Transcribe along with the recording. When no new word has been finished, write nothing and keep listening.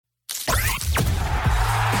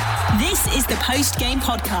This is the post-game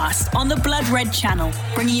podcast on the Blood Red channel,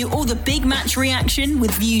 bringing you all the big match reaction with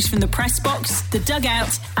views from the press box, the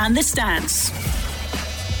dugout and the stands.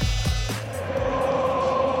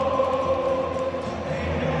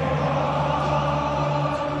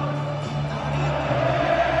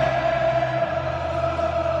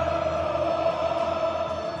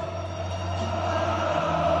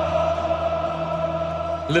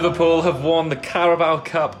 Liverpool have won the Carabao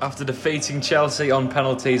Cup after defeating Chelsea on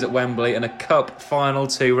penalties at Wembley in a cup final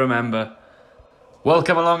to remember.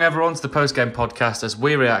 Welcome along everyone to the post-game podcast as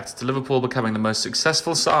we react to Liverpool becoming the most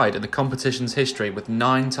successful side in the competition's history with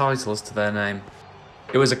 9 titles to their name.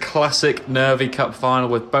 It was a classic nervy cup final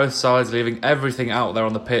with both sides leaving everything out there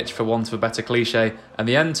on the pitch for want of a better cliche, and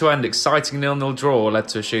the end-to-end exciting 0-0 draw led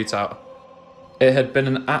to a shootout. It had been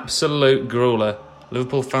an absolute grueler.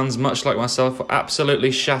 Liverpool fans, much like myself, were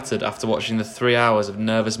absolutely shattered after watching the 3 hours of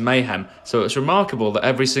nervous mayhem, so it's remarkable that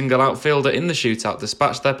every single outfielder in the shootout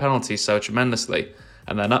dispatched their penalties so tremendously,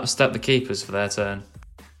 and then up stepped the keepers for their turn.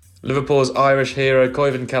 Liverpool's Irish hero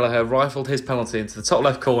Caoimhín Kelleher rifled his penalty into the top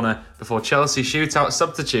left corner before Chelsea shootout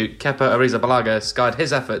substitute Kepa Arrizabalaga skied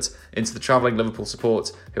his efforts into the travelling Liverpool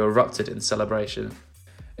support, who erupted in celebration.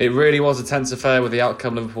 It really was a tense affair with the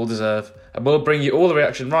outcome Liverpool deserve, and we'll bring you all the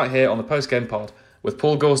reaction right here on the post-game pod, with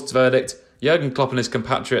Paul Gorst's verdict, Jurgen Klopp and his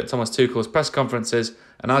compatriot Thomas Tuchel's press conferences,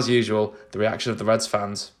 and as usual, the reaction of the Reds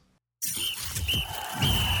fans.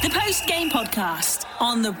 The post-game podcast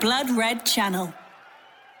on the Blood Red channel.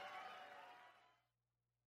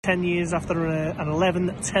 10 years after an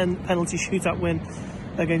 11-10 penalty shootout win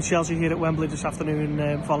against Chelsea here at Wembley this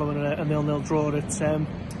afternoon, following a 0-0 draw. It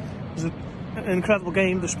was an incredible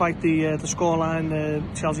game despite the scoreline.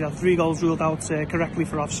 Chelsea had 3 goals ruled out correctly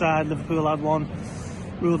for offside. Liverpool had 1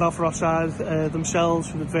 ruled out for offside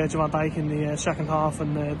themselves with Virgil van Dijk in the second half,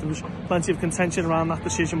 and there was plenty of contention around that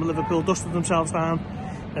decision, but Liverpool dusted themselves down,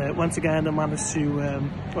 went again and managed to,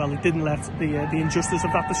 they didn't let the injustice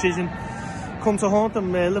of that decision come to haunt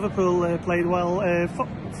them. Liverpool played well,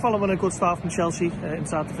 following a good start from Chelsea.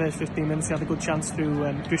 Inside the first 15 minutes, he had a good chance through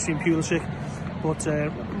Christian Pulisic, but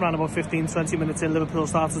around about 15-20 minutes in, Liverpool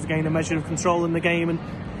started to gain a measure of control in the game, and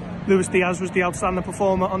Luis Diaz was the outstanding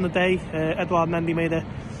performer on the day. Edouard Mendy made a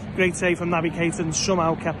great save from Naby Keita and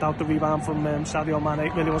somehow kept out the rebound from Sadio Mane.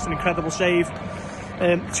 It really was an incredible save.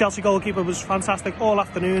 Chelsea goalkeeper was fantastic all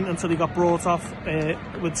afternoon until he got brought off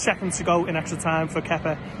with seconds to go in extra time for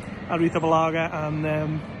Kepa Arrizabalaga,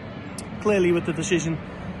 and clearly with the decision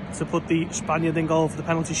to put the Spaniard in goal for the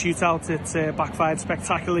penalty shootout, it backfired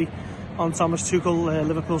spectacularly on Thomas Tuchel.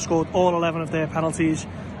 Liverpool scored all 11 of their penalties,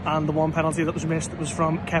 and the one penalty that was missed was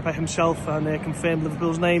from Kepa himself, and confirmed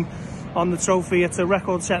Liverpool's name on the trophy. It's a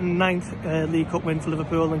record-setting 9th League Cup win for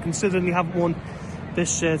Liverpool, and considering they haven't won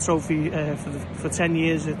this trophy for 10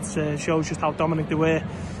 years, it shows just how dominant they were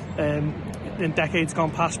in decades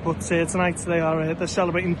gone past. But tonight they're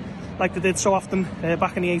celebrating like they did so often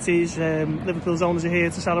back in the 80s. Liverpool's owners are here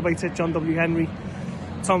to celebrate it. John W. Henry,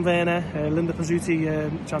 Tom Werner, Linda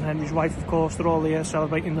Pizzuti, John Henry's wife, of course, they're all here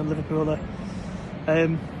celebrating, and Liverpool are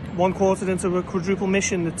 1 quarter into a quadruple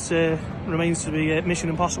mission that remains to be mission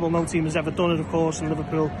impossible. No team has ever done it, of course, and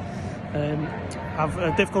Liverpool have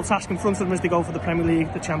a difficult task in front of them as they go for the Premier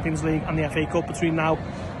League, the Champions League and the FA Cup between now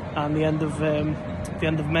and the end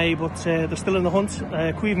of May, but they're still in the hunt.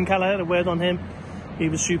 Caoimhín Kelleher, a word on him, he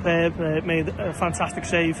was superb, made a fantastic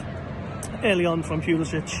save early on from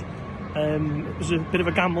Pulisic. It was a bit of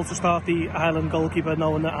a gamble to start the Ireland goalkeeper,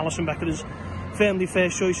 knowing that Alisson Becker is firmly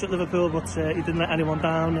first choice at Liverpool, but he didn't let anyone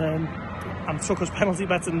down and took his penalty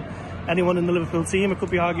better than anyone in the Liverpool team. It could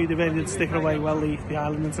be argued they really did stick it away well, the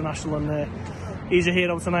Ireland international, and he's a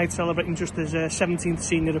hero tonight, celebrating just his 17th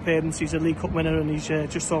senior appearance. He's a League Cup winner, and he's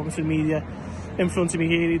just talking to the media in front of me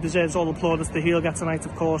here. He deserves all the plaudits that he'll get tonight,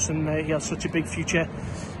 of course, and he has such a big future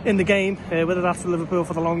in the game. Whether that's for Liverpool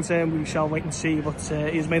for the long term, we shall wait and see, but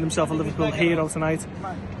he has made himself a Liverpool hero tonight.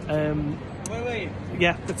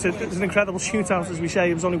 It's an incredible shootout, as we say.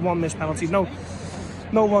 It was only 1 missed penalty. No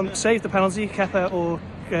one saved the penalty. Kepa or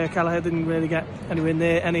Kelleher didn't really get anywhere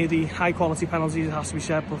near any of the high quality penalties, it has to be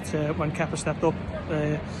said, but when Kepa stepped up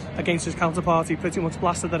against his counterpart, he pretty much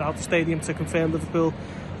blasted it out the stadium to confirm Liverpool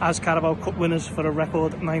as Carabao Cup winners for a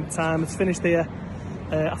record 9th time. It's finished here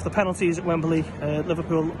after penalties at Wembley.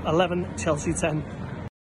 Liverpool 11, Chelsea 10.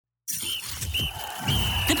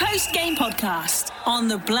 The post-game podcast on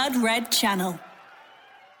the Blood Red channel.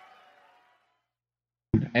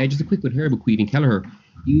 Just a quick one here about Caoimhín Kelleher.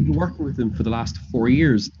 You've been working with him for the last 4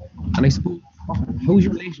 years, and I suppose, how has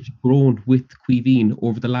your relationship grown with Caoimhín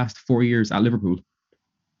over the last 4 years at Liverpool?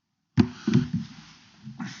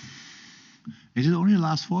 Is it only the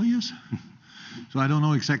last 4 years? So I don't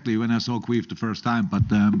know exactly when I saw Queeve the first time, but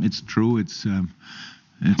it's true. It's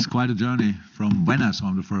quite a journey from when I saw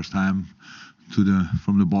him the first time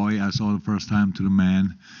from the boy I saw the first time to the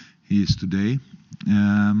man he is today.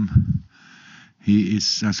 I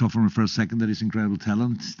saw from the first second that he's incredible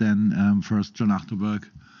talent. Then first John Achterberg.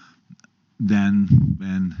 Then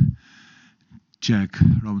when Jack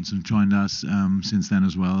Robinson joined us, since then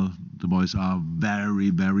as well, the boys are very,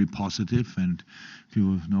 very positive. And if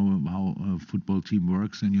you know how a football team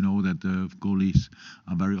works, and you know that the goalies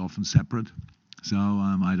are very often separate. So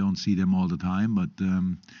I don't see them all the time, but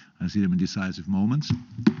I see them in decisive moments.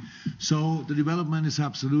 So the development is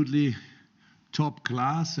absolutely top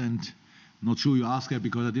class, and I'm not sure you asked that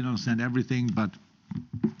because I didn't understand everything, but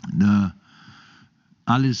the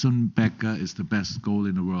Alisson Becker is the best goal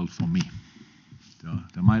in the world for me. There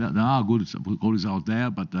are good goalies out there,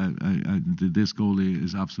 but this goalie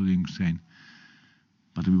is absolutely insane.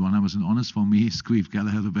 But to be 100% honest, for me, Queeve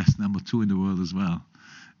Gallagher the best number 2 in the world as well,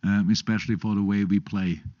 especially for the way we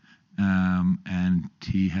play. And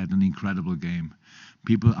he had an incredible game.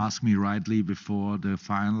 People asked me rightly before the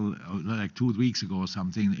final, like 2 weeks ago or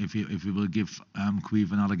something, if we will give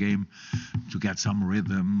Queeve another game to get some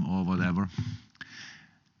rhythm or whatever.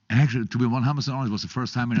 Actually, to be 100% honest, it was the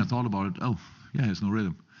first time when I thought about it. Oh, yeah, there's no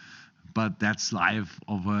rhythm. But that's life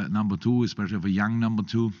of a number 2, especially of a young number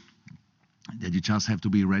 2, that you just have to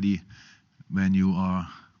be ready when you are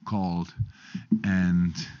called.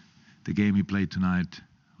 And the game he played tonight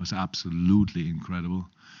was absolutely incredible.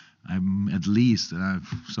 I'm at least,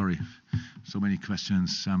 so many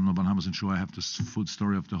questions. I'm not 100% sure I have the full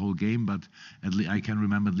story of the whole game, but I can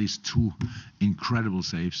remember at least 2 incredible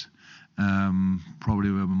saves.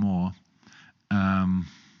 Probably were more.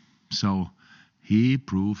 So he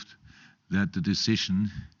proved that the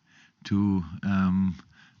decision to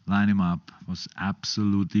line him up was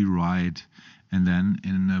absolutely right. And then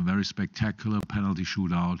in a very spectacular penalty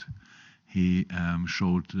shootout, he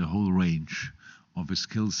showed the whole range of his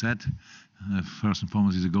skill set. First and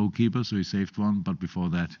foremost, he's a goalkeeper, so he saved one. But before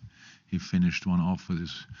that, he finished one off with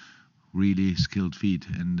his really skilled feet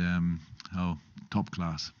and top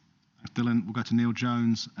class. Dylan, we'll go to Neil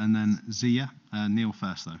Jones and then Zia. Neil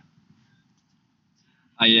first, though.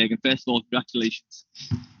 Hi, Jürgen. First of all, congratulations.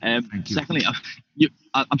 Thank you. Secondly,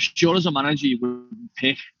 I'm sure as a manager you wouldn't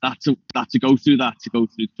pick that to go through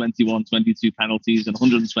 21, 22 penalties and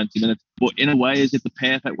 120 minutes. But in a way, is it the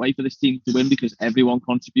perfect way for this team to win because everyone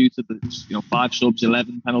contributed? 5 subs,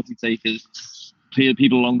 11 penalty takers, cleared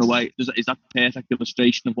people along the way. Is that the perfect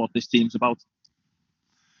illustration of what this team's about?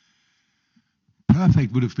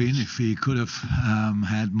 Perfect would have been if we could have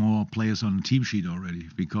had more players on the team sheet already,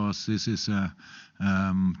 because this is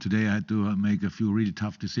today I had to make a few really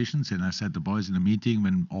tough decisions, and I said the boys in the meeting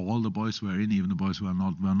when all the boys were in, even the boys who were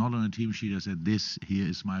not on the team sheet, I said this here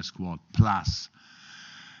is my squad plus,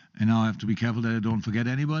 and now I have to be careful that I don't forget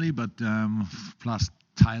anybody, but plus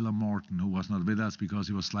Tyler Morton, who was not with us because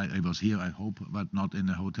he was here I hope, but not in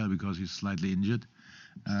the hotel because he's slightly injured.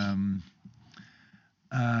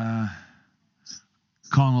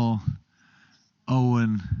 Connell,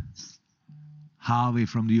 Owen, Harvey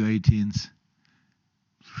from the U18s.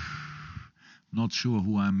 Not sure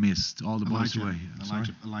who I missed. All the boys who were here.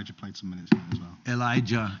 Elijah played some minutes as well.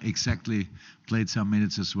 Elijah, exactly, played some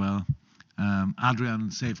minutes as well.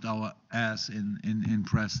 Adrian saved our ass in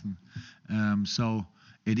Preston. So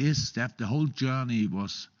it is that the whole journey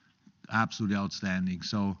was absolutely outstanding.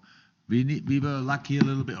 So we were lucky a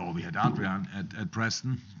little bit. We had Adrian at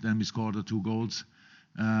Preston. Then we scored the 2 goals.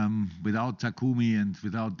 Without Takumi and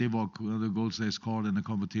without Divock, the goals they scored in the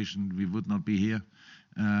competition, we would not be here.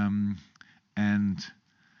 And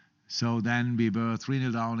so then we were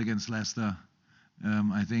 3-0 down against Leicester.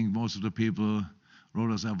 I think most of the people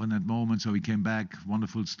wrote us up in that moment, so we came back.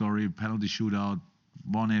 Wonderful story, penalty shootout,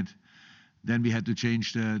 won it. Then we had to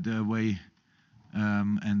change the way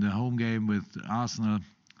and the home game with Arsenal,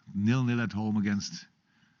 0-0 at home against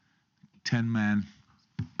 10 men.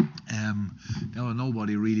 There was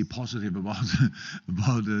nobody really positive about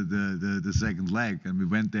the second leg, and we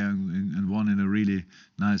went there and won in a really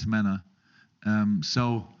nice manner. And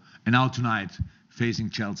now tonight facing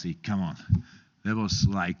Chelsea, come on, there was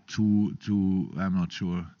like two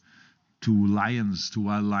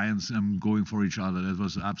wild lions going for each other. That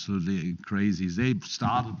was absolutely crazy. They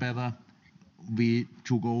started better, we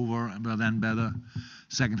took over, but then better.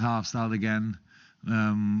 Second half started again.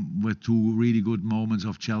 With 2 really good moments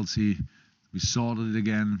of Chelsea. We sorted it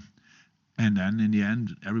again, and then in the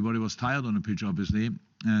end everybody was tired on the pitch, obviously,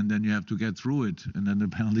 and then you have to get through it, and then the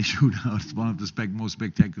penalty shootout is one of the most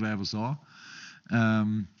spectacular I ever saw.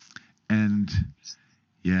 And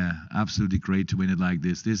yeah, absolutely great to win it like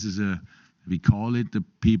this. This is we call it the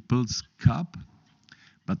People's Cup,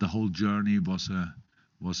 but the whole journey was a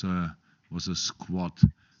squad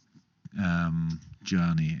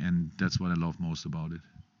journey, and that's what I love most about it.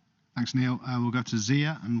 Thanks, Neil. We'll go to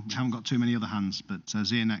Zia, and we haven't got too many other hands, but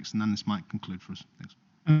Zia next, and then this might conclude for us. Thanks.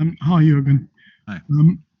 Hi, Jürgen. Hi.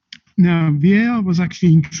 Now, VAR was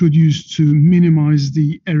actually introduced to minimize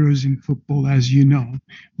the errors in football, as you know.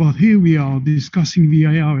 But here we are discussing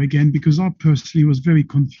VAR again, because I personally was very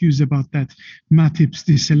confused about that Matip's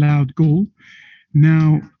disallowed goal.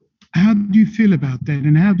 Now, how do you feel about that?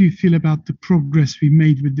 And how do you feel about the progress we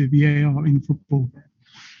made with the VAR in football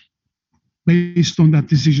based on that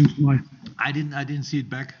decision tonight? I didn't see it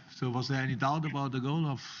back. So was there any doubt about the goal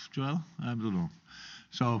of Joel? I don't know.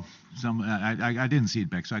 So I didn't see it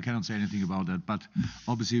back, so I cannot say anything about that. But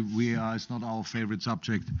obviously VAR is not our favorite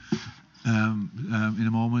subject in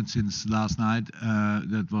a moment since last night.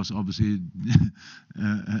 That was obviously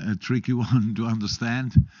a tricky one to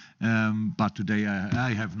understand. But today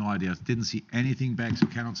I have no idea. Didn't see anything back, so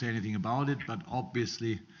cannot say anything about it. But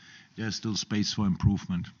obviously there's still space for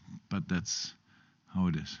improvement. But that's how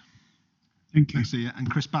it is. Thank you. Thanks, Zia.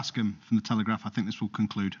 And Chris Bascom from The Telegraph. I think this will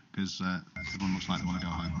conclude because everyone looks like they want to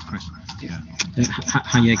go home. Chris. Yeah.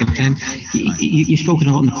 Hi, Jürgen. You've spoken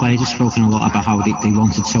a lot, and the players have spoken a lot about how they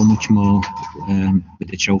wanted so much more with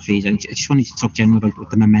the trophies. I just wanted to talk generally about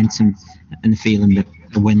the momentum and the feeling that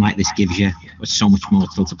a win like this gives you, with so much more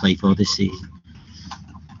still to play for this season.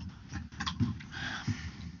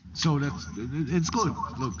 So it's good.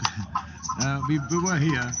 Look, we were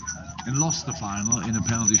here and lost the final in a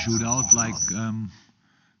penalty shootout like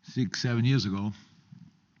 6-7 years ago.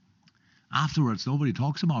 Afterwards, nobody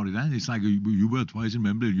talks about it. It's like you were twice in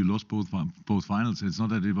Wembley, you lost both finals. It's not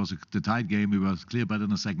that it was the tight game. We were clear better in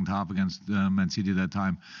the second half against Man City that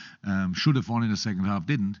time. Should have won in the second half,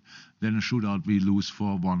 didn't. Then a shootout, we lose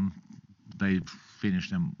 4-1. They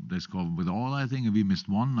finished them. They scored with all, I think, and we missed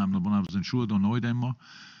one. I'm not 100% sure. Don't know it anymore.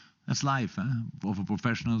 That's life, of a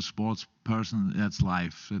professional sports person. That's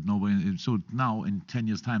life. That nobody. So now, in 10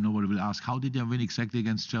 years' time, nobody will ask, "How did you win exactly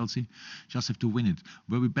against Chelsea?" Just have to win it.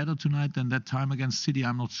 Were we better tonight than that time against City?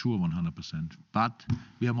 I'm not sure 100%. But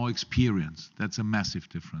we are more experienced. That's a massive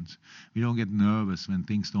difference. We don't get nervous when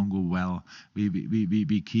things don't go well.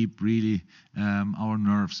 We keep really our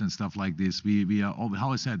nerves and stuff like this. We are.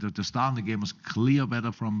 How I said, at the start of the game was clear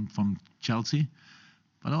better from Chelsea.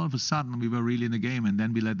 But all of a sudden, we were really in the game, and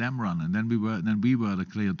then we let them run, and then we were the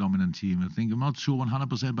clear dominant team. I think I'm not sure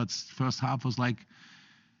 100%, but first half was like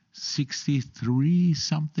 63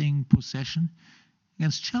 something possession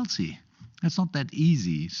against Chelsea. That's not that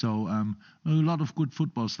easy. So a lot of good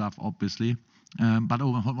football stuff, obviously, but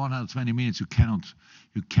over 120 minutes, you cannot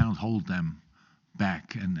hold them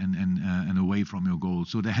back and away from your goal.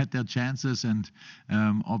 So they had their chances, and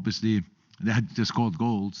obviously. They scored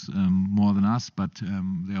goals more than us, but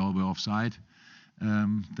they all were offside.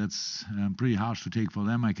 That's pretty harsh to take for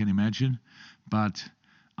them, I can imagine. But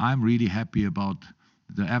I'm really happy about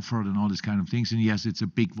the effort and all these kind of things. And yes, it's a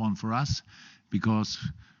big one for us because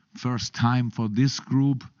first time for this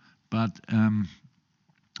group, but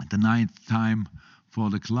the 9th time for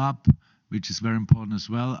the club, which is very important as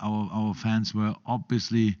well. Our fans were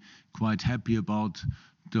obviously quite happy about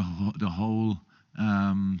the whole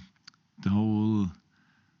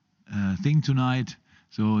thing tonight.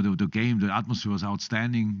 So the game, the atmosphere was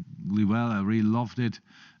outstandingly well. I really loved it.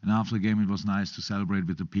 And after the game, it was nice to celebrate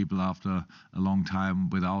with the people after a long time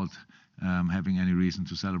without having any reason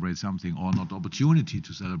to celebrate something or not opportunity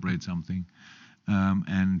to celebrate something.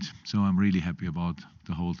 And so I'm really happy about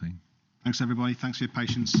the whole thing. Thanks, everybody. Thanks for your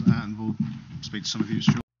patience. And we'll speak to some of you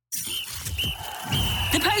shortly.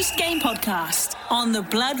 The post-game podcast on the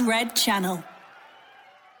Blood Red channel.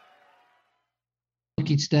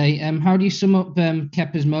 Today. How do you sum up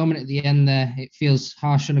Kepa's moment at the end there? It feels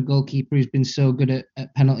harsh on a goalkeeper who's been so good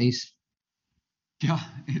at penalties. Yeah,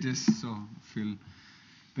 it is. So I feel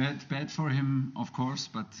bad for him, of course,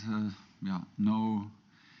 but no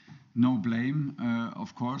blame.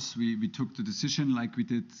 Of course, we took the decision like we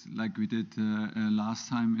did last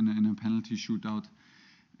time in a penalty shootout.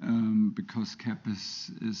 Because Kep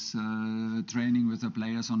is training with the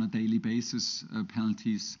players on a daily basis.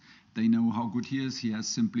 Penalties, they know how good he is. He has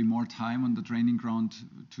simply more time on the training ground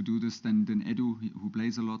to do this than Edu, who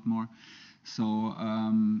plays a lot more. So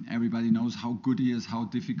everybody knows how good he is, how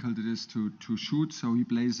difficult it is to shoot. So he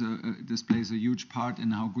this plays a huge part in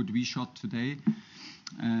how good we shot today.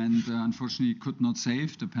 And unfortunately, could not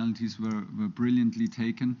save. The penalties were brilliantly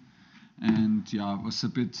taken. And it was a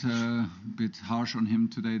bit harsh on him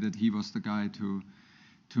today that he was the guy to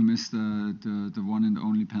miss the one and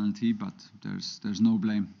only penalty, but there's no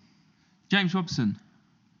blame. James Robson.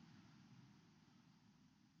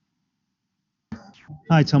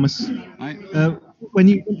 Hi, Thomas. Hi. When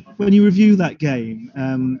you review that game,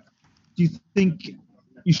 do you think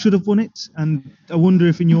you should have won it? And I wonder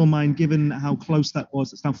if, in your mind, given how close that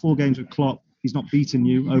was, it's now 4 games with Klopp, he's not beaten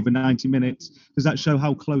you over 90 minutes. Does that show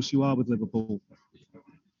how close you are with Liverpool?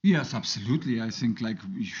 Yes, absolutely. I think,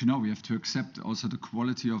 we have to accept also the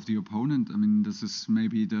quality of the opponent. I mean, this is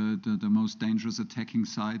maybe the most dangerous attacking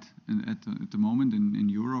side at the moment in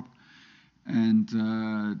Europe, and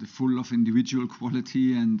the full of individual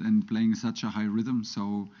quality and playing such a high rhythm.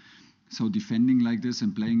 So defending like this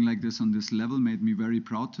and playing like this on this level made me very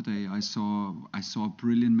proud today. I saw a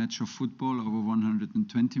brilliant match of football over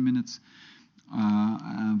 120 minutes.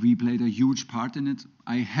 We played a huge part in it.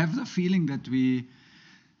 I have the feeling that we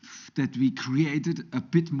created a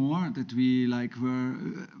bit more, that we were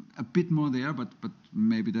a bit more there, but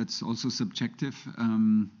maybe that's also subjective.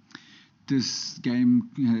 This game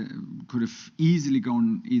could have easily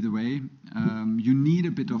gone either way. You need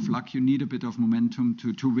a bit of luck, you need a bit of momentum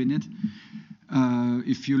to win it.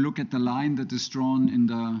 If you look at the line that is drawn in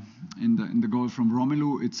the goal from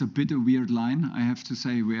Romelu, it's a bit a weird line, I have to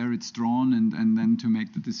say, where it's drawn and then to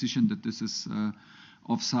make the decision that this is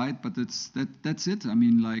offside, but that's it. I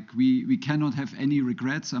mean, we cannot have any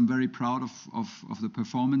regrets. I'm very proud of the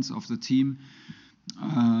performance of the team.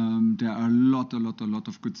 There are a lot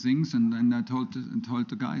of good things, and I told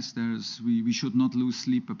the guys we should not lose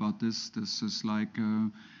sleep about this. This is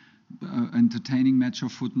entertaining match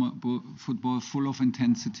of football full of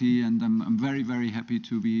intensity, and I'm very, very happy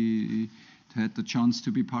to had the chance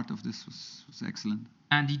to be part of this. Was excellent.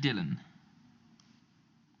 Andy Dillon.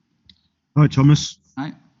 Hi, Thomas.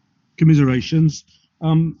 Hi. Commiserations.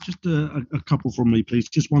 Just a couple from me, please.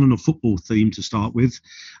 Just one on a football theme to start with.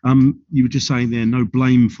 You were just saying there, no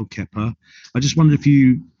blame for Kepa. I just wondered if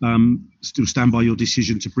you still stand by your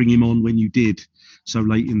decision to bring him on when you did so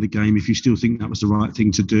late in the game, if you still think that was the right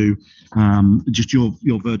thing to do. Just your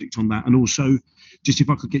verdict on that. And also, just if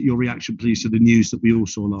I could get your reaction, please, to the news that we all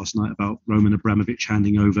saw last night about Roman Abramovich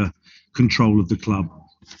handing over control of the club.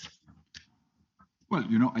 Well,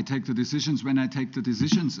 I take the decisions when I take the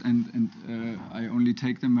decisions, and I only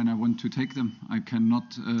take them when I want to take them. I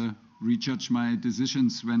cannot rejudge my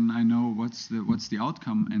decisions when I know what's the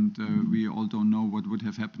outcome, and we all don't know what would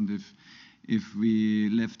have happened if we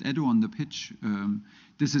left Edu on the pitch.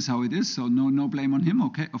 This is how it is, so no blame on him.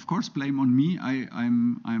 Okay, of course, blame on me.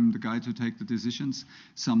 I'm the guy to take the decisions.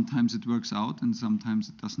 Sometimes it works out, and sometimes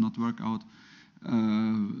it does not work out.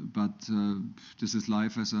 But this is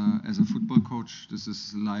life as a football coach. This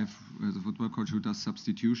is life as a football coach who does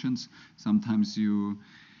substitutions. Sometimes you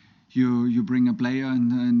bring a player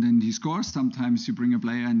and then he scores. Sometimes you bring a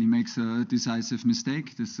player and he makes a decisive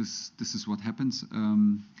mistake. This is what happens.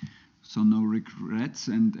 So no regrets,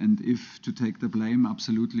 and if to take the blame,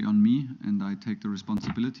 absolutely on me, and I take the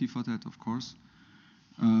responsibility for that, of course.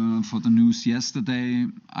 For the news yesterday,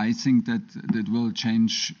 I think that will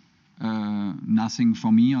change nothing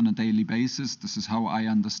for me on a daily basis. This is how I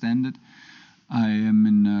understand it. I am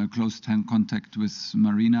in close contact with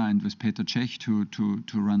Marina and with Peter Cech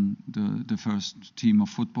to run the first team of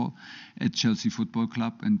football at Chelsea Football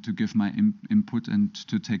Club, and to give my input and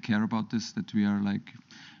to take care about this, that we are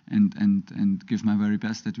and give my very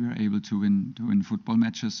best that we are able to win football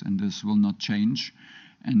matches, and this will not change,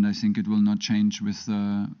 and I think it will not change with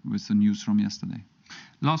the news from yesterday.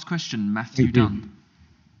 Last question, Matthew Dunn.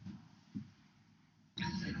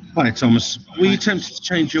 Hi, Thomas. Were you tempted to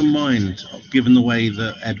change your mind given the way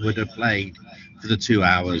that Edward had played for the 2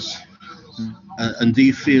 hours? And do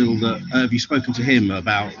you feel that, have you spoken to him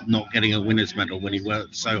about not getting a winner's medal when he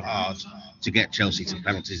worked so hard to get Chelsea to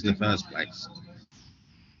penalties in the first place?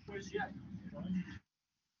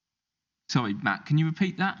 Sorry, Matt, can you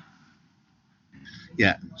repeat that?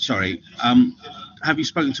 Yeah, sorry. Have you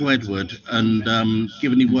spoken to Edward, and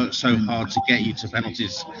given he worked so hard to get you to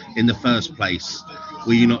penalties in the first place,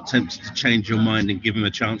 were you not tempted to change your mind and give him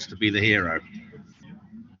a chance to be the hero?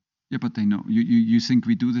 Yeah, but they know. You think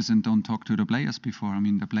we do this and don't talk to the players before? I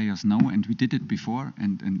mean, the players know, and we did it before.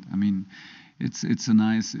 And I mean, it's a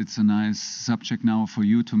nice subject now for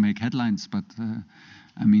you to make headlines. But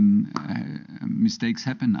I mean, mistakes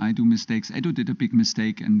happen. I do mistakes. Edu did a big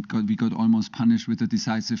mistake, and we got almost punished with a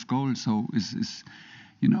decisive goal. So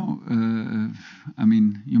I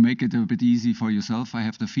mean, you make it a bit easy for yourself, I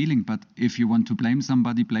have the feeling. But if you want to blame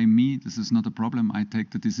somebody, blame me. This is not a problem. I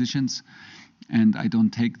take the decisions, and I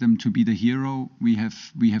don't take them to be the hero. We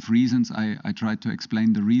have reasons. I tried to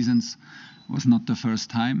explain the reasons. It was not the first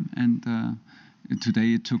time, and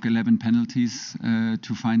today it took 11 penalties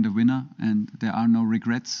to find a winner, and there are no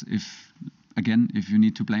regrets. If you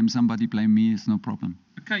need to blame somebody, blame me. It's no problem.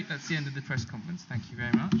 Okay, that's the end of the press conference. Thank you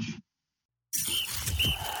very much.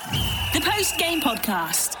 The post-game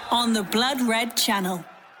podcast on the Blood Red channel.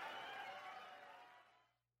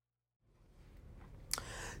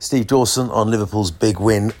 Steve Dawson on Liverpool's big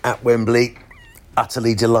win at Wembley.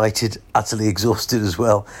 Utterly delighted, utterly exhausted as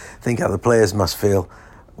well. Think how the players must feel.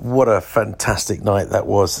 What a fantastic night that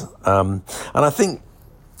was. And I think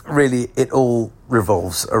really it all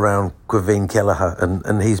revolves around Caoimhín Kelleher,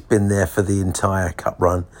 and he's been there for the entire cup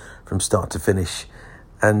run from start to finish.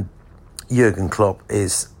 And Jurgen Klopp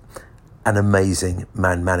is an amazing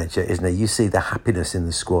man-manager, isn't he? You see the happiness in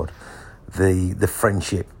the squad, the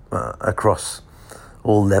friendship across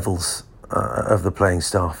all levels of the playing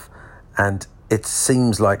staff, and it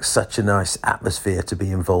seems like such a nice atmosphere to be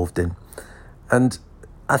involved in. And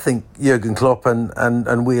I think Jurgen Klopp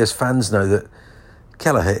and we as fans know that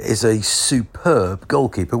Kelleher is a superb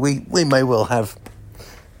goalkeeper. We may well have,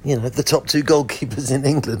 the top two goalkeepers in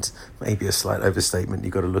England. Maybe a slight overstatement.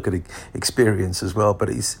 You've got to look at experience as well. But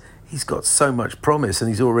he's got so much promise, and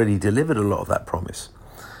he's already delivered a lot of that promise.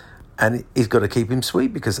 And he's got to keep him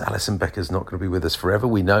sweet, because Alisson Becker's not going to be with us forever.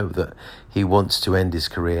 We know that he wants to end his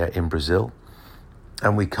career in Brazil.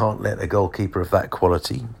 And we can't let a goalkeeper of that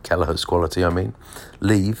quality, Kelleher's quality,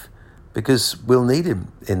 leave, because we'll need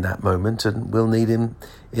him in that moment, and we'll need him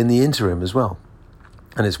in the interim as well.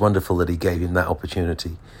 And it's wonderful that he gave him that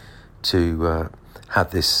opportunity to have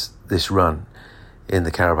this run in the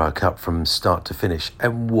Carabao Cup from start to finish.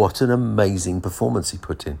 And what an amazing performance he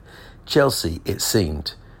put in. Chelsea, it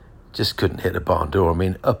seemed, just couldn't hit a barn door.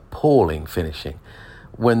 Appalling finishing.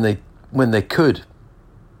 When they could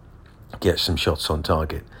get some shots on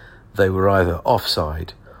target, they were either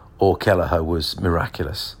offside or Kelleher was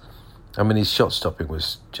miraculous. His shot stopping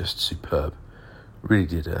was just superb. Really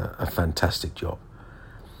did a fantastic job.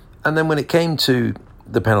 And then when it came to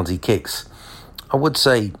the penalty kicks, I would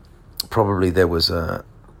say probably there was a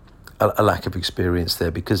lack of experience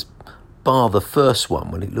there, because bar the first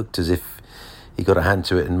one, when it looked as if he got a hand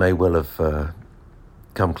to it and may well have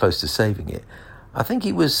come close to saving it, I think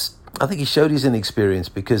he showed his inexperience,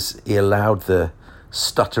 because he allowed the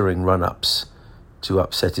stuttering run-ups to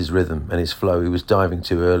upset his rhythm and his flow. He was diving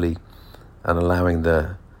too early and allowing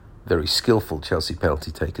the very skillful Chelsea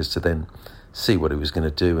penalty takers to then see what he was going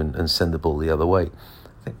to do and send the ball the other way.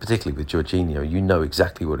 I think particularly with Jorginho, you know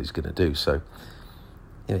exactly what he's going to do. So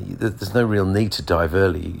there's no real need to dive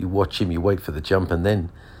early. You watch him, you wait for the jump, and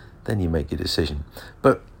then you make your decision.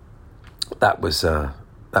 But that was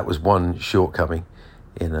one shortcoming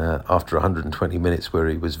in after 120 minutes, where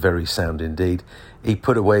he was very sound indeed. He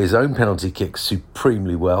put away his own penalty kick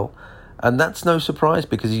supremely well, and that's no surprise,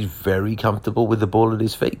 because he's very comfortable with the ball at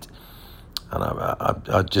his feet. And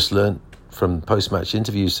I just learned from post-match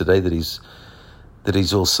interviews today that he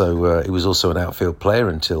was also an outfield player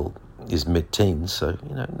until his mid-teens. So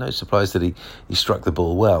no surprise that he struck the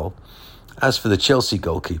ball well. As for the Chelsea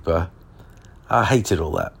goalkeeper, I hated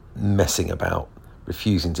all that messing about,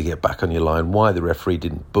 refusing to get back on your line. Why the referee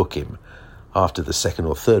didn't book him after the second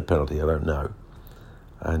or third penalty, I don't know.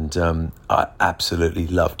 And I absolutely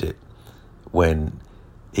loved it when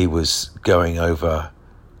he was going over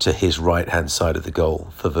to his right-hand side of the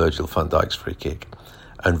goal for Virgil van Dijk's free kick,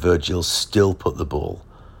 and Virgil still put the ball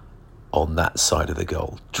on that side of the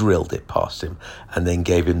goal, drilled it past him, and then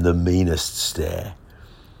gave him the meanest stare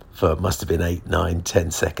for, must have been 8, 9,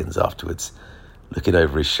 10 seconds afterwards, looking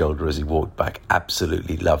over his shoulder as he walked back.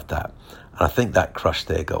 Absolutely loved that. And I think that crushed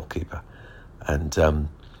their goalkeeper. And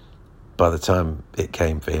by the time it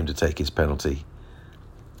came for him to take his penalty,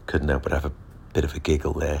 couldn't help but have a bit of a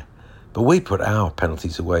giggle there. But we put our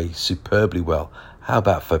penalties away superbly well. How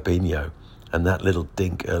about Fabinho and that little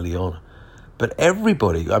dink early on? But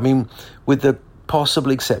everybody, with the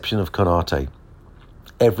possible exception of Konate,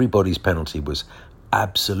 everybody's penalty was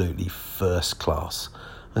absolutely first class.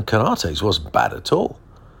 And Konate's wasn't bad at all.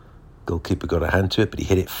 Goalkeeper got a hand to it, but he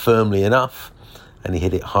hit it firmly enough, and he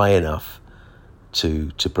hit it high enough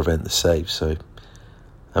to prevent the save. So,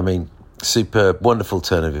 superb, wonderful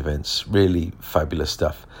turn of events. Really fabulous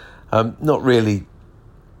stuff. Not really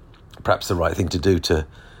perhaps the right thing to do to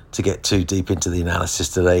get too deep into the analysis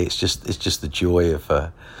today. It's just the joy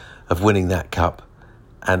of winning that cup,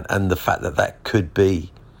 and the fact that could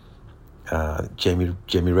be Jamie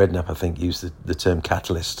Redknapp, I think, used the term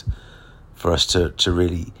catalyst for us to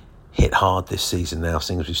really hit hard this season now,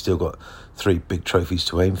 seeing as we've still got 3 big trophies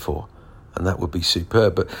to aim for, and that would be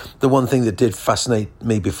superb. But the one thing that did fascinate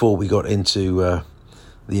me before we got into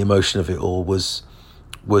the emotion of it all was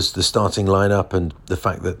was the starting lineup and the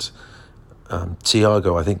fact that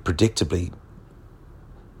Thiago, I think, predictably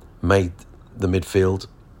made the midfield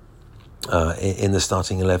in the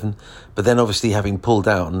starting 11. But then obviously having pulled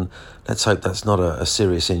out, and let's hope that's not a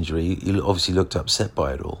serious injury, you obviously looked upset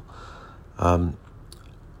by it all.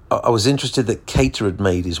 I was interested that Keita had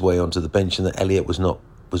made his way onto the bench and that Elliott was not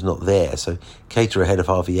there. So Keita ahead of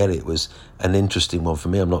Harvey Elliott was an interesting one for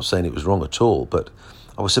me. I'm not saying it was wrong at all, but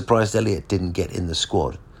I was surprised Elliott didn't get in the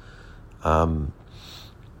squad. Keita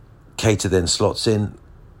then slots in,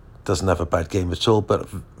 doesn't have a bad game at all, but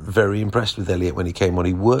very impressed with Elliott when he came on.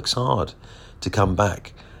 He works hard to come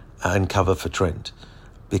back and cover for Trent,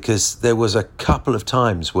 because there was a couple of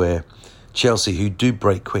times where Chelsea, who do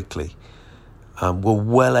break quickly, were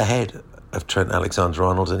well ahead of Trent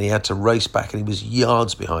Alexander-Arnold, and he had to race back and he was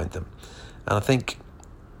yards behind them. And I think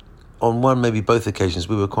on one, maybe both occasions,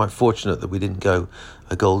 we were quite fortunate that we didn't go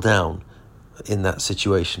a goal down in that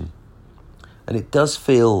situation. And it does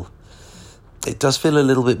feel a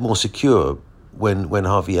little bit more secure when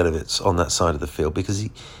Harvey Elliott's on that side of the field, because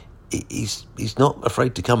he's not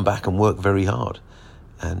afraid to come back and work very hard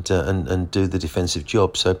and do the defensive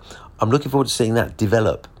job. So I'm looking forward to seeing that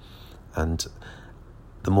develop, and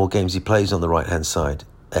the more games he plays on the right-hand side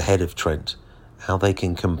ahead of Trent, how they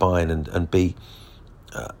can combine and be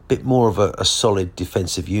a bit more of a solid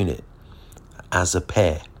defensive unit as a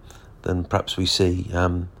pair than perhaps we see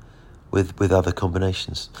with other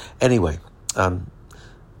combinations. Anyway,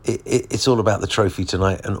 it's all about the trophy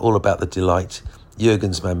tonight and all about the delight,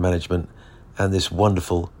 Jurgen's man management, and this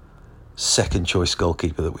wonderful second choice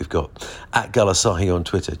goalkeeper that we've got. At Gulasahi on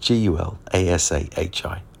Twitter,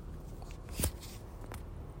 Gulasahi.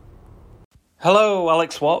 Hello,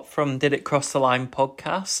 Alex Watt from Did It Cross the Line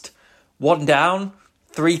podcast. 1 down,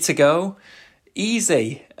 3 to go.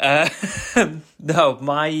 Easy. No,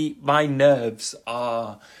 my nerves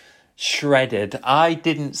are shredded. I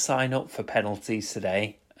didn't sign up for penalties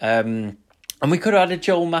today. And we could have had a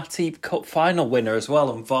Joel Matip Cup final winner as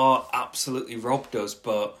well, and VAR absolutely robbed us.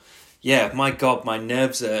 But yeah, my God, my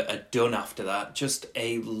nerves are done after that. Just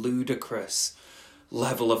a ludicrous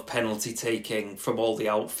level of penalty taking from all the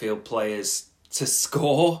outfield players to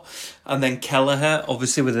score. And then Kelleher,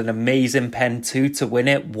 obviously with an amazing pen too to win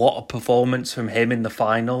it. What a performance from him in the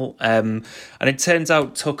final. And it turns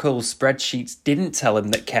out Tuchel's spreadsheets didn't tell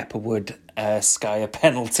him that Kepa would sky a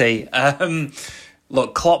penalty.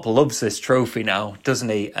 Look, Klopp loves this trophy now, doesn't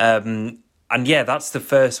he? And yeah, that's the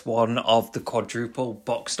first one of the quadruple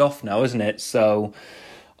boxed off now, isn't it? So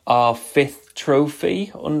our 5th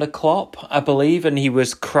trophy under Klopp, I believe, and he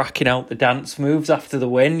was cracking out the dance moves after the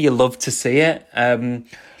win. You love to see it.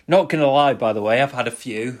 Not going to lie, by the way, I've had a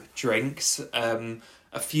few drinks, a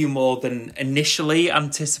few more than initially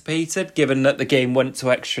anticipated, given that the game went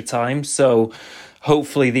to extra time. So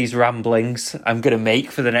hopefully these ramblings I'm going to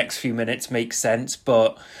make for the next few minutes make sense.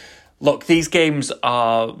 But look, these games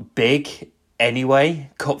are big anyway,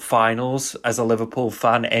 cup finals as a Liverpool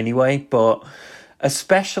fan anyway, but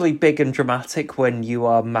especially big and dramatic when you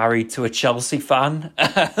are married to a Chelsea fan.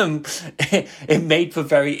 It made for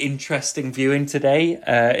very interesting viewing today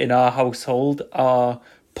in our household. Our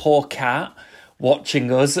poor cat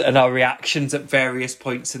watching us and our reactions at various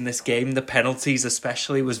points in this game. The penalties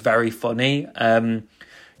especially was very funny.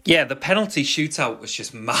 Yeah, the penalty shootout was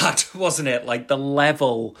just mad, wasn't it? Like the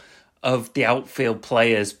level of the outfield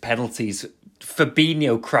players' penalties.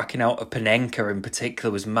 Fabinho cracking out a Panenka in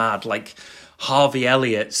particular was mad. Like Harvey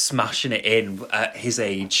Elliott smashing it in at his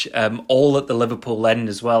age, all at the Liverpool end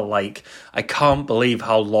as well. Like, I can't believe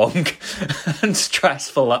how long and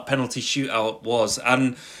stressful that penalty shootout was.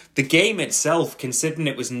 And the game itself, considering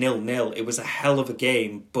it was 0-0, it was a hell of a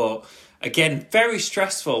game. But again, very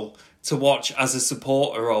stressful to watch as a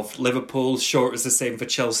supporter of Liverpool. Sure, it was the same for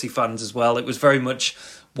Chelsea fans as well. It was very much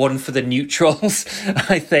one for the neutrals,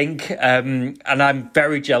 I think. And I'm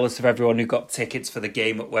very jealous of everyone who got tickets for the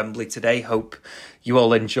game at Wembley today. Hope you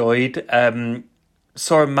all enjoyed.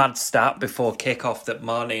 Saw a mad stat before kickoff that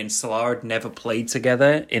Mane and Salah had never played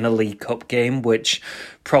together in a League Cup game, which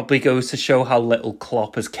probably goes to show how little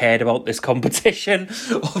Klopp has cared about this competition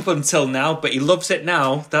up until now. But he loves it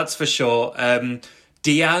now, that's for sure.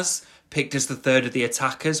 Diaz picked as the third of the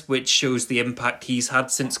attackers, which shows the impact he's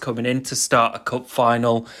had since coming in to start a cup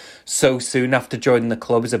final so soon after joining the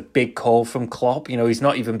club. Is a big call from Klopp. You know, he's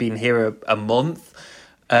not even been here a month.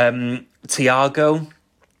 Thiago,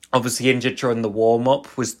 obviously injured during the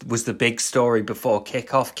warm-up, was the big story before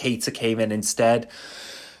kickoff. Keita came in instead.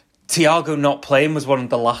 Thiago not playing was one of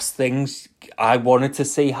the last things I wanted to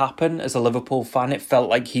see happen as a Liverpool fan. It felt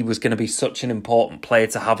like he was going to be such an important player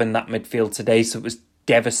to have in that midfield today, so it was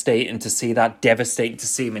devastating to see that, devastating to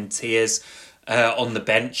see him in tears on the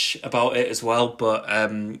bench about it as well. But,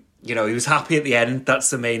 he was happy at the end. That's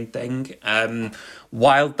the main thing.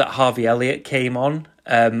 Wild that Harvey Elliott came on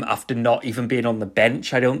after not even being on the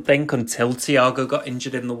bench, I don't think, until Thiago got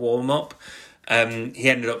injured in the warm-up. He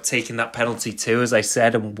ended up taking that penalty too, as I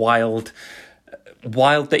said, and wild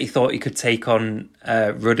that he thought he could take on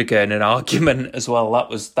Rudiger in an argument as well.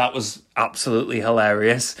 That was absolutely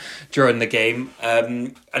hilarious during the game.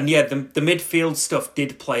 The midfield stuff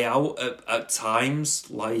did play out at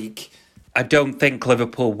times. Like, I don't think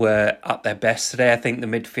Liverpool were at their best today. I think the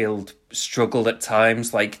midfield struggled at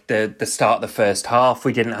times. Like the start of the first half,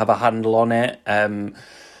 we didn't have a handle on it.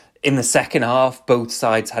 In the second half, both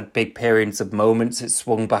sides had big periods of moments. It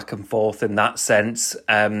swung back and forth in that sense.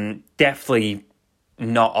 Definitely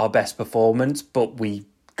not our best performance, but we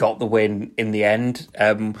got the win in the end.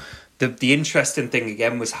 The interesting thing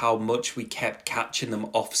again was how much we kept catching them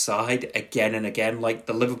offside again and again. Like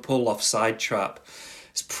the Liverpool offside trap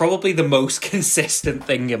is probably the most consistent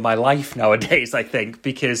thing in my life nowadays, I think,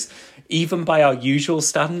 because even by our usual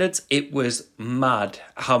standards, it was mad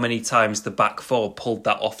how many times the back four pulled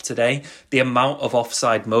that off today. The amount of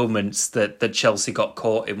offside moments that Chelsea got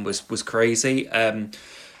caught in was crazy. And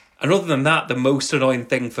other than that, the most annoying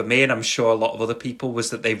thing for me, and I'm sure a lot of other people, was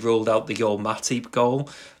that they ruled out the Joel Matip goal.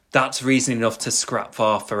 That's reason enough to scrap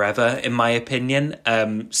VAR forever, in my opinion.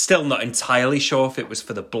 Still not entirely sure if it was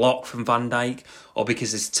for the block from Van Dijk or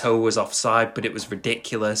because his toe was offside, but it was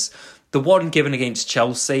ridiculous. The one given against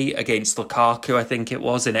Chelsea, against Lukaku, I think it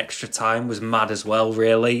was, in extra time, was mad as well,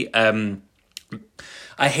 really.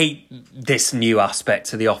 I hate this new aspect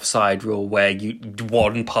to the offside rule where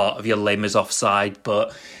one part of your limb is offside,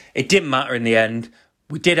 but it didn't matter in the end.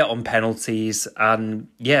 We did it on penalties, and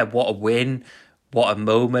yeah, what a win. What a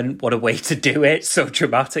moment, what a way to do it so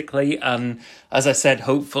dramatically. And as I said,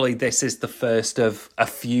 hopefully this is the first of a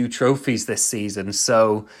few trophies this season.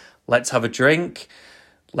 So let's have a drink.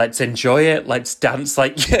 Let's enjoy it. Let's dance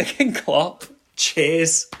like Jurgen Klopp.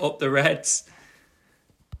 Cheers up the Reds.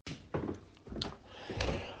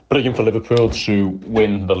 Brilliant for Liverpool to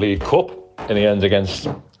win the League Cup in the end against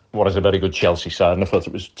what is a very good Chelsea side. And I thought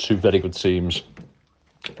it was two very good teams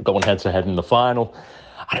going head-to-head in the final.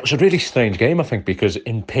 And it was a really strange game, I think, because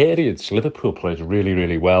in periods, Liverpool played really,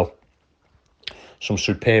 really well. Some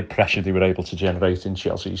superb pressure they were able to generate in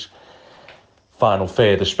Chelsea's final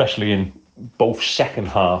third, especially in both second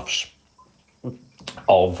halves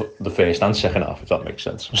of the first and second half, if that makes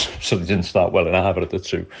sense. So they didn't start well in either of the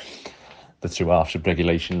two halves of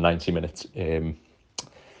regulation, 90 minutes. And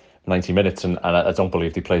I don't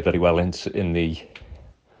believe they played very well in the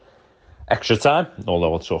extra time,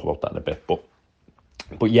 although I'll talk about that in a bit.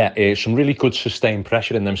 But yeah, some really good sustained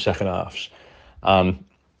pressure in them second halves.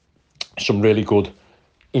 Some really good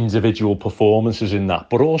individual performances in that,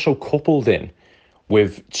 but also coupled in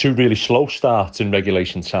with two really slow starts in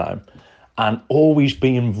regulation time and always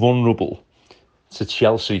being vulnerable to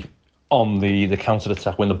Chelsea on the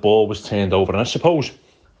counter-attack when the ball was turned over. And I suppose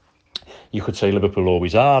you could say Liverpool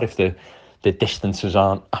always are if the distances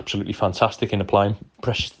aren't absolutely fantastic in applying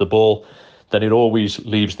pressure to the ball. Then it always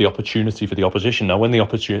leaves the opportunity for the opposition. Now, when the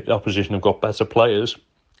opposition have got better players,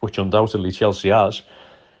 which undoubtedly Chelsea has,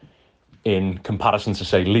 in comparison to,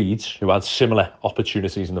 say, Leeds, who had similar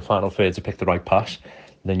opportunities in the final third to pick the right pass,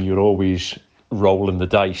 then you're always rolling the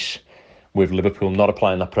dice with Liverpool not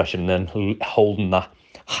applying that pressure and then holding that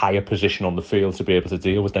higher position on the field to be able to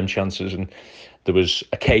deal with them chances. And there was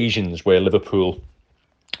occasions where Liverpool,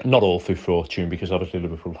 not all through fortune, because obviously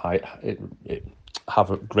Liverpool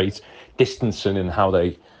have a great distancing in how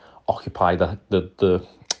they occupy the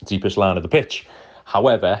deepest line of the pitch.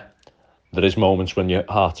 However, there is moments when your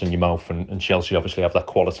heart's in your mouth, and Chelsea obviously have that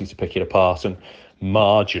quality to pick it apart, and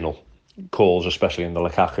marginal calls, especially in the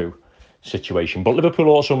Lukaku situation. But Liverpool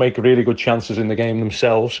also make really good chances in the game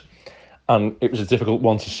themselves, and it was a difficult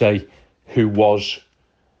one to say who was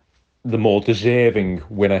the more deserving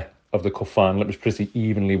winner of the cup final. It was pretty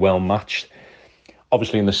evenly well matched.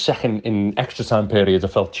 Obviously, in extra time period, I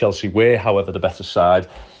felt Chelsea were, however, the better side.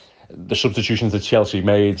 The substitutions that Chelsea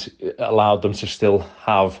made allowed them to still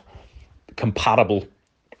have comparable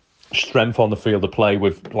strength on the field of play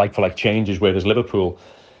with like-for-like changes, whereas Liverpool,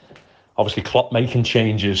 obviously Klopp making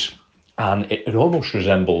changes, and it almost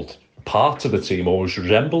resembled parts of the team, almost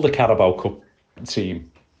resembled the Carabao Cup team.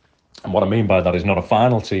 And what I mean by that is not a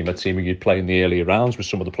final team, a team you'd play in the earlier rounds with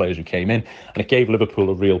some of the players who came in, and it gave Liverpool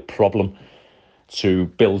a real problem to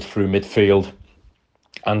build through midfield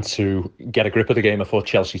and to get a grip of the game. I thought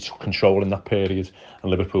Chelsea took control in that period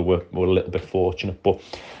and Liverpool were a little bit fortunate. But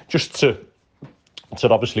just to to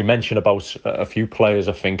obviously mention about a few players,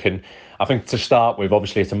 I think to start with,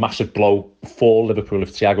 obviously it's a massive blow for Liverpool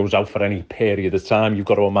if Thiago's out for any period of time. You've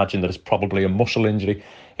got to imagine that it's probably a muscle injury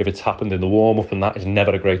if it's happened in the warm-up, and that is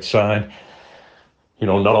never a great sign. You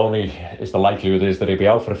know, not only is the likelihood is that he'll be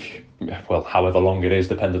out for however long it is,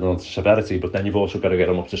 depending on the severity, but then you've also got to get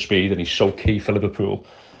him up to speed, and he's so key for Liverpool,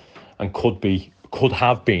 and could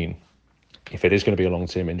have been, if it is going to be a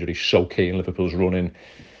long-term injury, so key in Liverpool's running.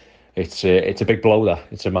 It's a big blow there.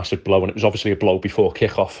 It's a massive blow, and it was obviously a blow before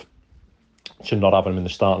kick-off to not have him in the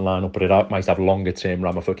starting lineup, but it might have longer-term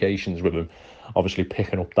ramifications with him obviously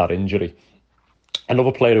picking up that injury.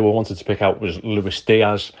 Another player who I wanted to pick out was Luis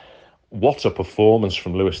Diaz. What a performance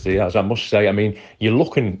from Luis Diaz, I must say. I mean, you're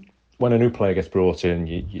looking, when a new player gets brought in,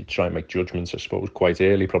 you try and make judgments, I suppose, quite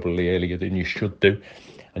early, probably earlier than you should do.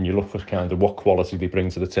 And you look for kind of what quality they bring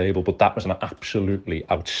to the table. But that was an absolutely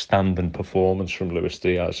outstanding performance from Luis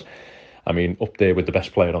Diaz. I mean, up there with the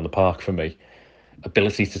best player on the park for me.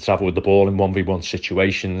 Ability to travel with the ball in 1v1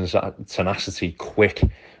 situations, tenacity, quick,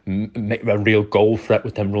 a real goal threat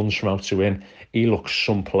with them runs from out to in. He looks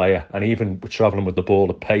some player. And even travelling with the ball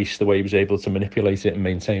at pace, the way he was able to manipulate it and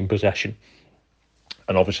maintain possession.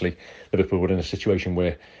 And obviously, Liverpool were in a situation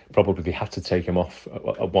where probably they had to take him off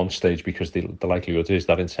at one stage because the likelihood is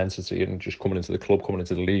that intensity and just coming into the club, coming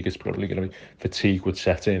into the league, it's probably going to be fatigue would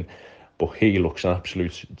set in. But he looks an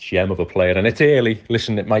absolute gem of a player. And it's early.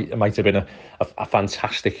 Listen, it might have been a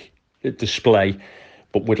fantastic display.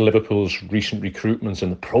 But with Liverpool's recent recruitments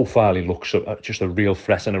and the profile, he looks just a real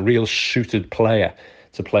threat and a real suited player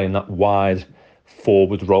to play in that wide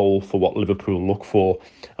forward role for what Liverpool look for.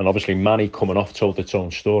 And obviously Manny coming off told its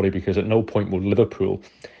own story, because at no point will Liverpool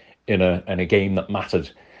in a game that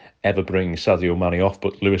mattered ever bring Sadio Mane off.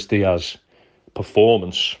 But Luis Diaz's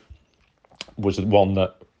performance was the one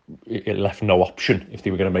that it left no option if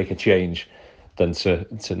they were going to make a change than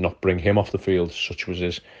to not bring him off the field. Such was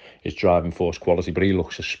his driving force quality. But he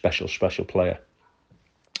looks a special player.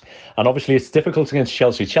 And obviously it's difficult against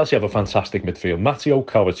Chelsea. Chelsea have a fantastic midfield. Mateo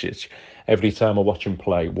Kovacic, every time I watch him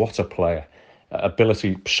play, what a player.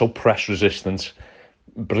 Ability, so press resistant,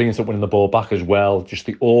 brilliant at winning the ball back as well. Just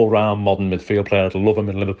the all-round modern midfield player. I'd love him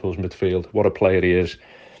in Liverpool's midfield. What a player he is.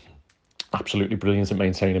 Absolutely brilliant at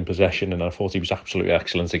maintaining possession, and I thought he was absolutely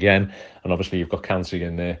excellent again. And obviously you've got Kante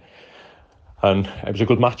in there. And it was a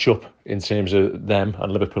good matchup in terms of them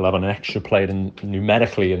and Liverpool having an extra player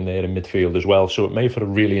numerically in there in midfield as well. So it made for a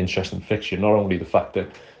really interesting fixture. Not only the fact that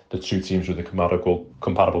the two teams with a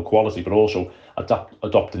compatible quality, but also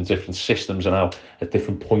adopting different systems and how at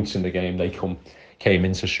different points in the game they came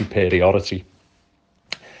into superiority.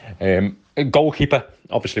 A goalkeeper,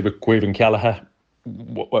 obviously with Caoimhin Kelleher,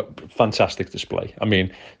 what fantastic display. I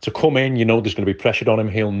mean, to come in, you know there's going to be pressure on him.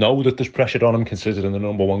 He'll know that there's pressure on him, considering the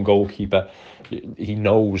number one goalkeeper. He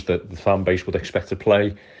knows that the fan base would expect to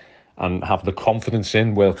play and have the confidence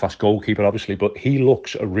in world-class goalkeeper, obviously. But he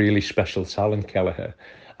looks a really special talent, Kelleher.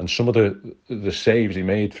 And some of the saves he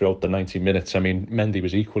made throughout the 90 minutes, I mean, Mendy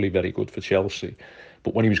was equally very good for Chelsea.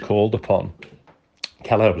 But when he was called upon,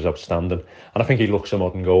 Kelleher was outstanding. And I think he looks a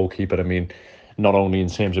modern goalkeeper. I mean, not only in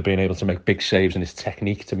terms of being able to make big saves and his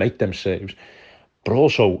technique to make them saves, but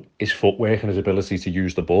also his footwork and his ability to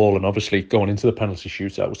use the ball. And obviously going into the penalty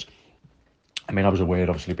shootouts, I mean, I was aware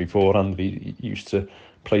obviously beforehand he used to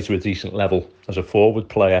play to a decent level as a forward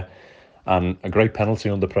player, and a great penalty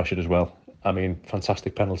under pressure as well. I mean,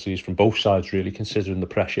 fantastic penalties from both sides really, considering the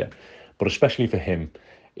pressure. But especially for him,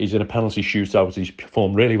 he's in a penalty shootout, he's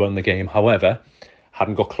performed really well in the game. However,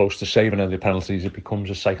 hadn't got close to saving any penalties. It becomes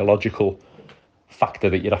a psychological factor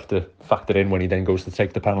that you'd have to factor in when he then goes to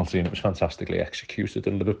take the penalty, and it was fantastically executed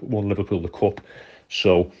and won Liverpool the cup.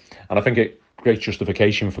 So, and I think it great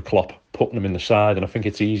justification for Klopp putting him in the side. And I think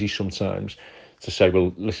it's easy sometimes to say,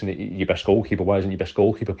 well, listen, your best goalkeeper, why isn't your best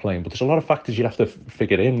goalkeeper playing? But there's a lot of factors you'd have to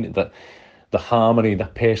figure in, that the harmony,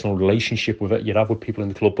 that personal relationship with it you'd have with people in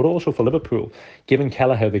the club, but also for Liverpool, giving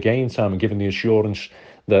Kelleher the game time and giving the assurance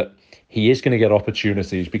that he is going to get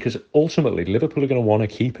opportunities, because ultimately Liverpool are going to want to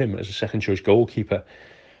keep him as a second choice goalkeeper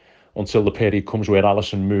until the period comes where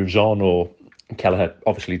Alisson moves on, or Kelleher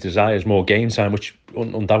obviously desires more game time, which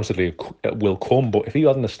undoubtedly will come. But if he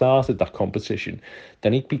hadn't started that competition,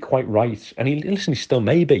 then he'd be quite right. And he still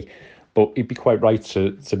may be, but he'd be quite right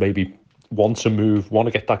to maybe want to move, want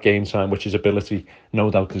to get that game time, which his ability no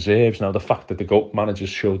doubt deserves. Now, the fact that the GOAT managers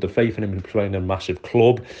showed the faith in him in playing in a massive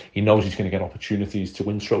club, he knows he's going to get opportunities to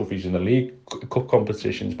win trophies in the League Cup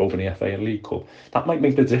competitions, both in the FA and League Cup. That might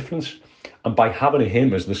make the difference. And by having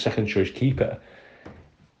him as the second choice keeper,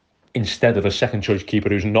 instead of a second choice keeper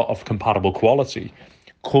who's not of compatible quality,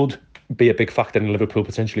 could be a big factor in Liverpool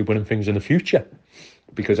potentially winning things in the future,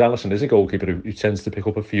 because Alisson is a goalkeeper who tends to pick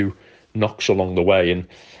up a few knocks along the way,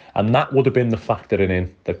 and that would have been the factoring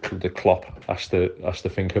in that the Klopp has to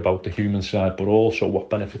think about the human side, but also what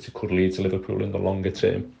benefits it could lead to Liverpool in the longer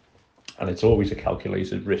term. And it's always a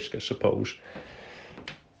calculated risk, I suppose.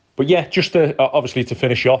 But yeah, just obviously to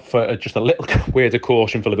finish off, just a little word of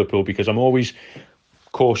caution for Liverpool, because I'm always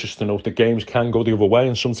cautious to note that games can go the other way,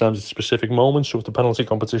 and sometimes it's specific moments. So if the penalty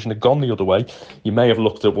competition had gone the other way, you may have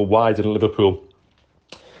looked at, well, why didn't Liverpool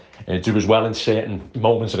do as well in certain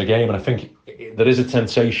moments of the game? And I think there is a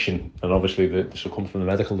temptation, and obviously this will come from the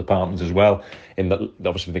medical department as well, in that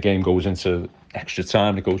obviously the game goes into extra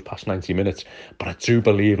time, it goes past 90 minutes. But I do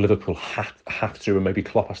believe Liverpool have to, and maybe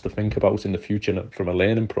Klopp has to think about in the future from a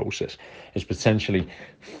learning process, is potentially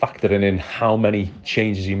factoring in how many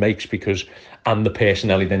changes he makes, and the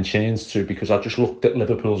personnel he then changed to, because I just looked at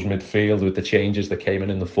Liverpool's midfield with the changes that came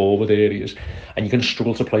in the forward areas, and you're going to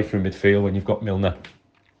struggle to play through midfield when you've got Milner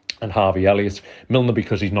and Harvey Elliott. Milner,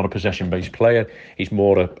 because he's not a possession-based player, he's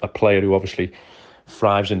more a player who obviously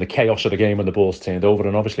thrives in the chaos of the game when the ball's turned over,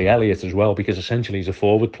 and obviously Elliott as well, because essentially he's a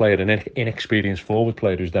forward player, an inexperienced forward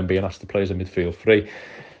player who's then being asked to play as a midfield three.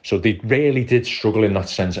 So they really did struggle in that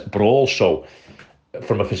sense, but also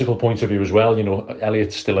from a physical point of view as well. You know,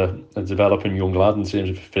 Elliott's still a developing young lad in terms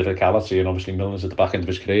of physicality, and obviously Milner's at the back end of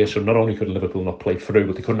his career, so not only could Liverpool not play through,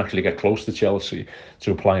 but they couldn't actually get close to Chelsea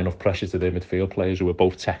to apply enough pressure to their midfield players, who were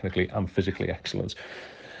both technically and physically excellent.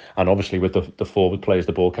 And obviously with the forward players,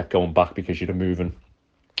 the ball kept going back because you're removing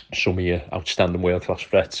some of your outstanding world-class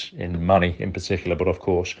threats, in Manny in particular, but of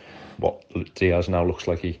course what Diaz now looks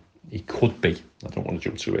like he could be. I don't want to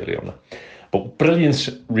jump too early on that. But brilliant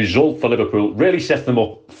result for Liverpool, really set them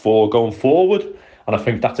up for going forward. And I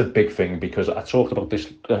think that's a big thing, because I talked about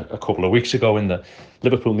this a couple of weeks ago, in that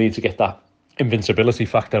Liverpool need to get that invincibility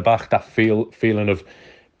factor back, that feeling of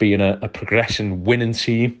being a progressing winning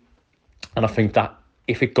team. And I think that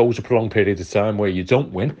if it goes a prolonged period of time where you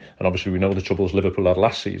don't win, and obviously we know the troubles Liverpool had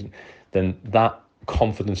last season, then that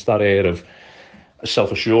confidence, that air of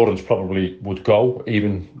self-assurance probably would go,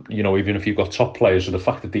 even if you've got top players. So the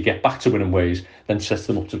fact that they get back to winning ways then sets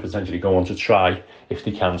them up to potentially go on to try, if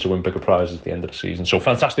they can, to win bigger prizes at the end of the season. So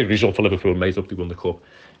fantastic result for Liverpool, made up they won the cup.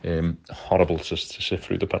 Horrible to sift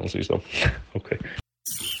through the penalties though. Okay.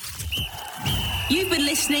 You've been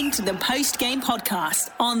listening to the post-game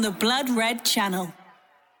podcast on the Blood Red channel.